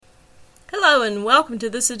Hello and welcome to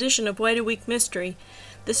this edition of Wait a Week Mystery.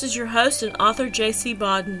 This is your host and author J.C.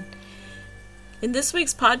 Bodden. In this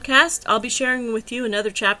week's podcast, I'll be sharing with you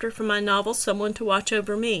another chapter from my novel, Someone to Watch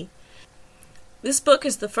Over Me. This book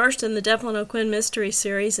is the first in the Devlin O'Quinn mystery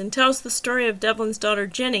series and tells the story of Devlin's daughter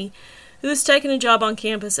Jenny, who has taken a job on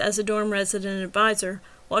campus as a dorm resident advisor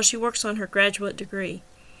while she works on her graduate degree.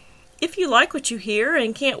 If you like what you hear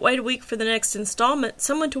and can't wait a week for the next installment,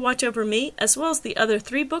 Someone to Watch Over Me, as well as the other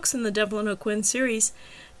 3 books in the Devlin O'Quinn series,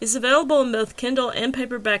 is available in both Kindle and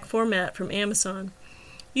paperback format from Amazon.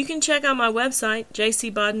 You can check out my website,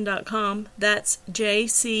 jcbodden.com, that's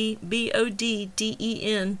jcbodden.com,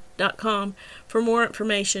 for more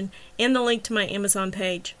information and the link to my Amazon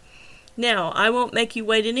page. Now, I won't make you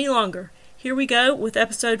wait any longer. Here we go with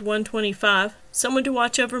episode 125, Someone to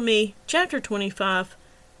Watch Over Me, chapter 25,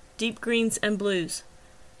 Deep Greens and Blues.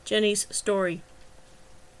 Jenny's story.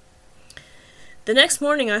 The next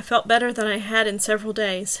morning I felt better than I had in several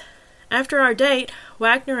days. After our date,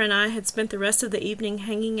 Wagner and I had spent the rest of the evening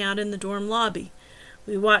hanging out in the dorm lobby.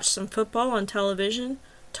 We watched some football on television,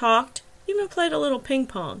 talked, even played a little ping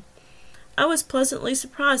pong. I was pleasantly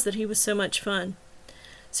surprised that he was so much fun.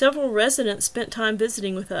 Several residents spent time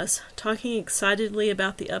visiting with us, talking excitedly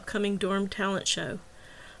about the upcoming dorm talent show.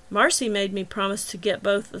 Marcy made me promise to get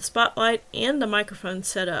both the spotlight and the microphone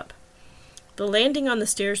set up. The landing on the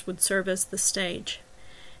stairs would serve as the stage.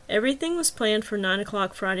 Everything was planned for 9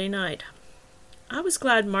 o'clock Friday night. I was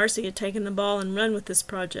glad Marcy had taken the ball and run with this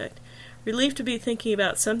project, relieved to be thinking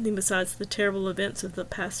about something besides the terrible events of the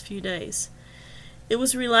past few days. It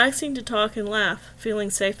was relaxing to talk and laugh, feeling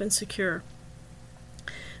safe and secure.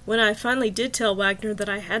 When I finally did tell Wagner that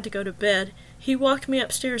I had to go to bed, he walked me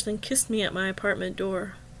upstairs and kissed me at my apartment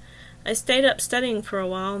door. I stayed up studying for a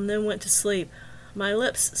while and then went to sleep, my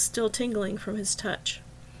lips still tingling from his touch.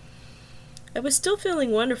 I was still feeling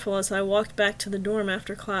wonderful as I walked back to the dorm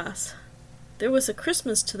after class. There was a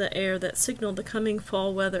Christmas to the air that signaled the coming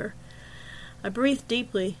fall weather. I breathed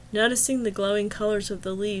deeply, noticing the glowing colors of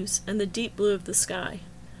the leaves and the deep blue of the sky.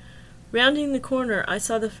 Rounding the corner, I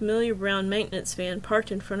saw the familiar brown maintenance van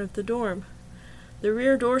parked in front of the dorm. The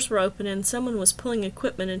rear doors were open and someone was pulling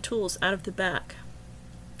equipment and tools out of the back.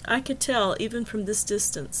 I could tell, even from this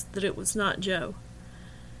distance, that it was not Joe.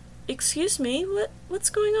 "Excuse me, what's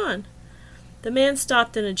going on?" The man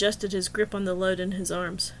stopped and adjusted his grip on the load in his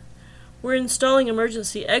arms. "We're installing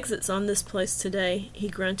emergency exits on this place today," he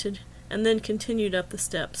grunted, and then continued up the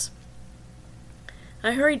steps.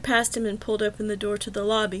 I hurried past him and pulled open the door to the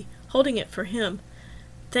lobby, holding it for him.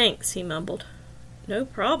 "Thanks," he mumbled. "No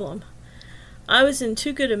problem." I was in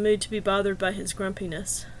too good a mood to be bothered by his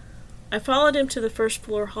grumpiness. I followed him to the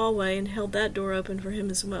first-floor hallway and held that door open for him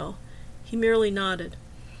as well. He merely nodded.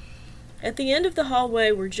 At the end of the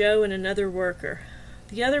hallway were Joe and another worker.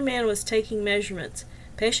 The other man was taking measurements,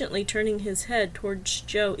 patiently turning his head towards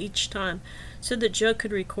Joe each time, so that Joe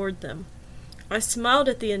could record them. I smiled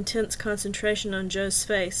at the intense concentration on Joe's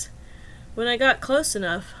face. When I got close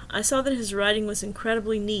enough, I saw that his writing was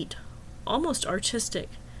incredibly neat, almost artistic.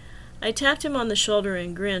 I tapped him on the shoulder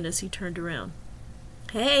and grinned as he turned around.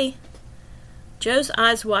 "Hey!" Joe's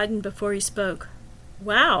eyes widened before he spoke.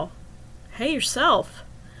 "Wow! Hey yourself!"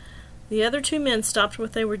 The other 2 men stopped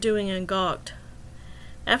what they were doing and gawked.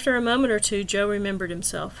 After a moment or two, Joe remembered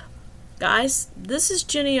himself. "Guys, this is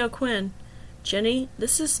Jenny O'Quinn. Jenny,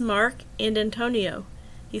 this is Mark and Antonio,"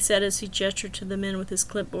 he said as he gestured to the men with his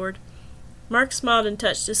clipboard. Mark smiled and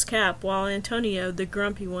touched his cap, while Antonio, the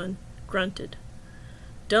grumpy one, grunted.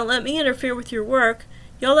 "Don't let me interfere with your work.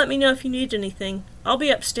 Y'all let me know if you need anything. I'll be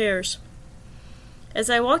upstairs." As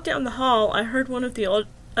I walked down the hall, I heard one of the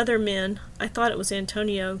other men, I thought it was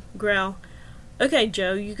Antonio, growl, "Okay,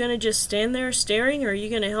 Joe, you gonna just stand there staring, or are you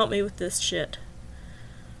gonna help me with this shit?"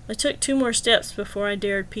 I took 2 more steps before I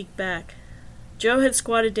dared peek back. Joe had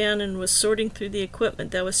squatted down and was sorting through the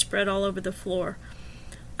equipment that was spread all over the floor.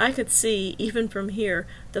 I could see, even from here,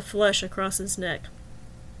 the flush across his neck.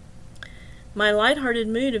 My light-hearted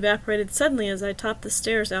mood evaporated suddenly as I topped the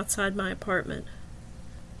stairs outside my apartment.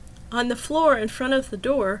 On the floor in front of the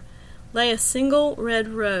door lay a single red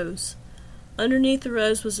rose. Underneath the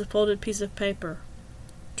rose was a folded piece of paper.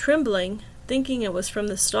 Trembling, thinking it was from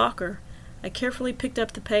the stalker, I carefully picked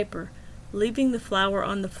up the paper, leaving the flower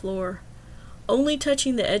on the floor. Only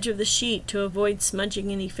touching the edge of the sheet to avoid smudging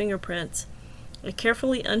any fingerprints, I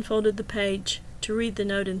carefully unfolded the page to read the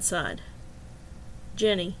note inside.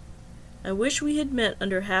 "Jenny, I wish we had met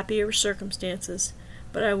under happier circumstances,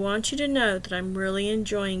 but I want you to know that I'm really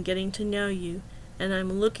enjoying getting to know you, and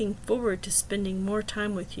I'm looking forward to spending more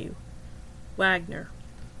time with you. Wagner."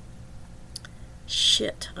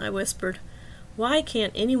 "Shit," I whispered. Why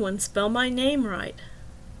can't anyone spell my name right?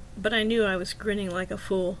 But I knew I was grinning like a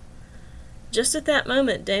fool. Just at that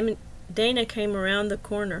moment, Dana came around the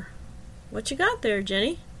corner. "What you got there,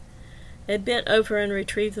 Jenny?" I bent over and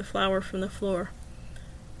retrieved the flower from the floor.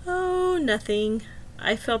 "Oh, nothing."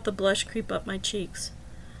 I felt the blush creep up my cheeks.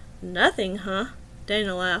 "Nothing, huh?"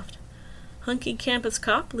 Dana laughed. "Hunky campus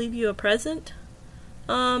cop leave you a present?"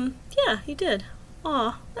 Yeah, he did."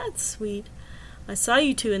 "Aw, that's sweet. I saw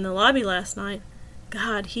you two in the lobby last night.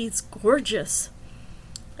 God, he's gorgeous."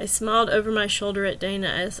 I smiled over my shoulder at Dana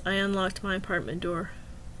as I unlocked my apartment door.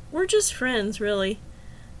 "We're just friends, really."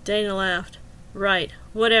 Dana laughed. "Right,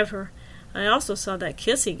 whatever. I also saw that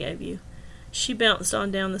kiss he gave you." She bounced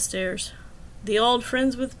on down the stairs. "The old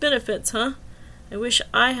friends with benefits, huh? I wish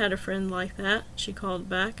I had a friend like that," she called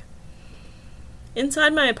back.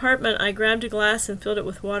 Inside my apartment, I grabbed a glass and filled it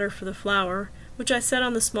with water for the flower, which I set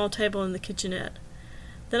on the small table in the kitchenette.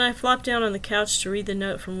 Then I flopped down on the couch to read the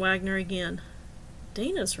note from Wagner again.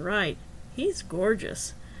 Dana's right. He's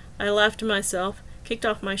gorgeous. I laughed to myself, kicked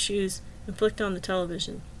off my shoes, and flicked on the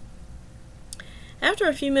television. After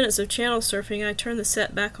a few minutes of channel surfing, I turned the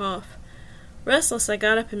set back off. Restless, I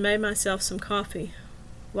got up and made myself some coffee.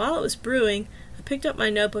 While it was brewing, I picked up my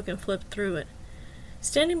notebook and flipped through it.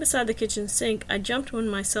 Standing beside the kitchen sink, I jumped when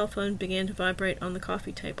my cell phone began to vibrate on the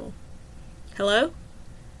coffee table. "Hello?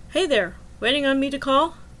 Hey there, waiting on me to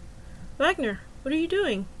call?" "Wagner, what are you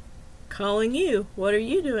doing?" "Calling you. What are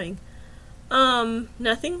you doing?"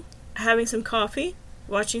 Nothing. Having some coffee,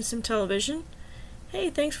 watching some television." "Hey,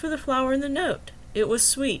 thanks for the flower and the note. It was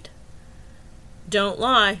sweet." "Don't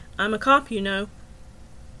lie. I'm a cop, you know."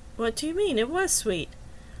 "What do you mean? It was sweet."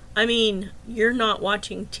 "I mean, you're not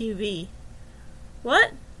watching TV."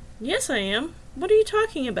 "What? Yes, I am. What are you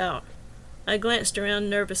talking about?" I glanced around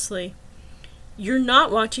nervously. "You're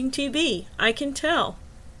not watching TV. I can tell."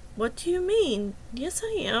 "What do you mean? Yes,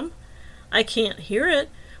 I am." "I can't hear it.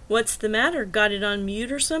 What's the matter? Got it on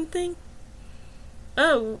mute or something?"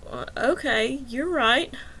 "Oh, okay. You're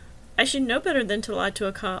right. I should know better than to lie to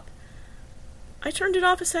a cop. I turned it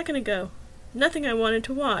off a second ago. Nothing I wanted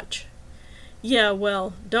to watch." "Yeah,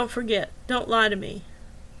 well, don't forget. Don't lie to me."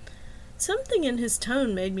 Something in his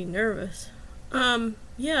tone made me nervous.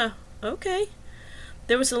 Yeah, okay."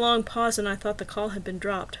 There was a long pause and I thought the call had been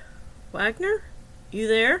dropped. "Wagner? You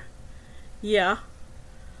there?" "Yeah."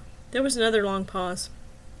 There was another long pause.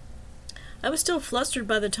 I was still flustered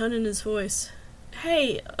by the tone in his voice.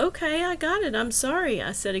 "Hey, okay, I got it. I'm sorry,"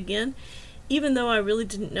 I said again, even though I really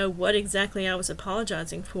didn't know what exactly I was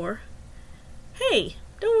apologizing for. "Hey,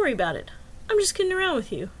 don't worry about it. I'm just kidding around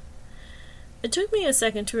with you." It took me a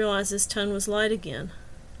second to realize his tone was light again.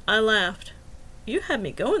 I laughed. "You had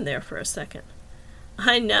me going there for a second."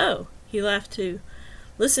 "I know." He laughed too.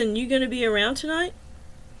 "Listen, you gonna be around tonight?"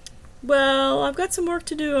 "Well, I've got some work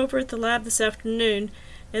to do over at the lab this afternoon,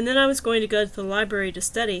 and then I was going to go to the library to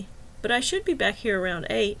study, but I should be back here around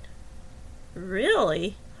 8.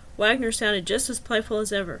 "Really?" Wagner sounded just as playful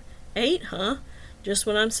as ever. 8, huh? Just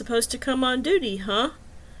when I'm supposed to come on duty, huh?"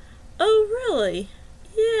 "Oh, really?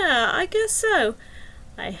 Yeah, I guess so.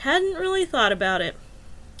 I hadn't really thought about it."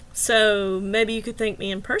 "So, maybe you could thank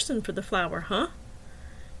me in person for the flower, huh?"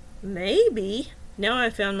 "Maybe." Now I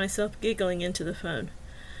found myself giggling into the phone.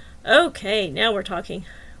 "Okay, now we're talking.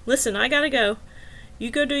 Listen, I gotta go.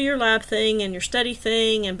 You go do your lab thing and your study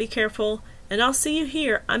thing and be careful, and I'll see you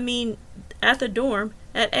here, at the dorm,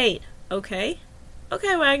 at 8, okay?"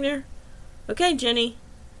 "Okay, Wagner." "Okay, Jenny."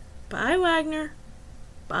 "Bye, Wagner."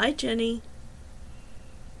 "Bye, Jenny."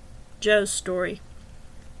 Joe's story.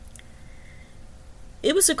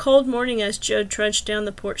 It was a cold morning as Joe trudged down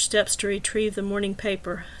the porch steps to retrieve the morning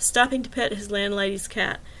paper, stopping to pet his landlady's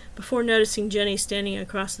cat, before noticing Jenny standing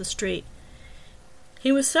across the street.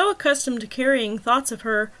 He was so accustomed to carrying thoughts of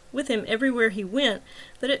her with him everywhere he went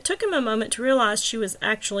that it took him a moment to realize she was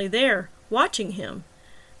actually there, watching him.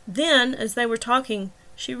 Then, as they were talking,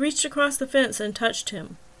 she reached across the fence and touched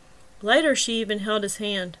him. Later she even held his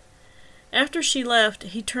hand. After she left,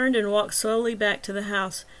 he turned and walked slowly back to the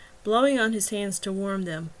house, blowing on his hands to warm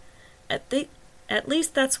them. At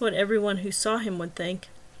least that's what everyone who saw him would think.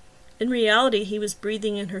 In reality, he was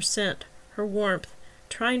breathing in her scent, her warmth,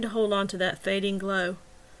 trying to hold on to that fading glow.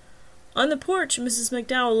 On the porch, Mrs.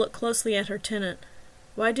 McDowell looked closely at her tenant.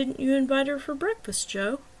 "Why didn't you invite her for breakfast,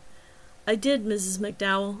 Joe?" "I did, Mrs.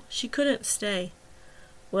 McDowell. She couldn't stay."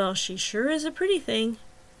 "Well, she sure is a pretty thing."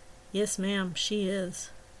 "Yes, ma'am, she is."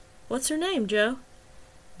 "What's her name, Joe?"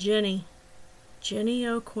 "Jenny. Jenny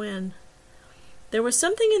O'Quinn." There was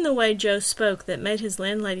something in the way Joe spoke that made his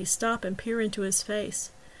landlady stop and peer into his face.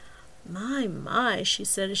 My, she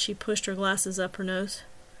said as she pushed her glasses up her nose.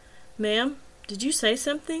 "Ma'am, Did you say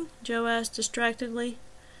something? Joe asked distractedly.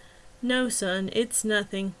 No, son, it's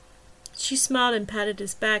nothing. She smiled and patted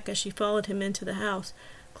his back as she followed him into the house,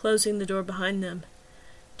 closing the door behind them.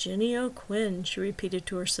 Jenny O'Quinn, she repeated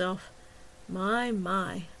to herself. My,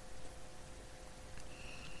 my.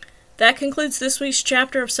 That concludes this week's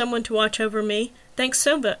chapter of Someone to Watch Over Me. Thanks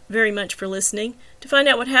so very much for listening. To find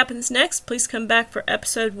out what happens next, please come back for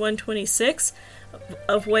episode 126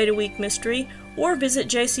 of Wait a Week Mystery, or visit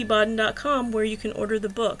jcbawden.com where you can order the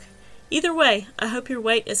book. Either way, I hope your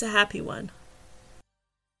wait is a happy one.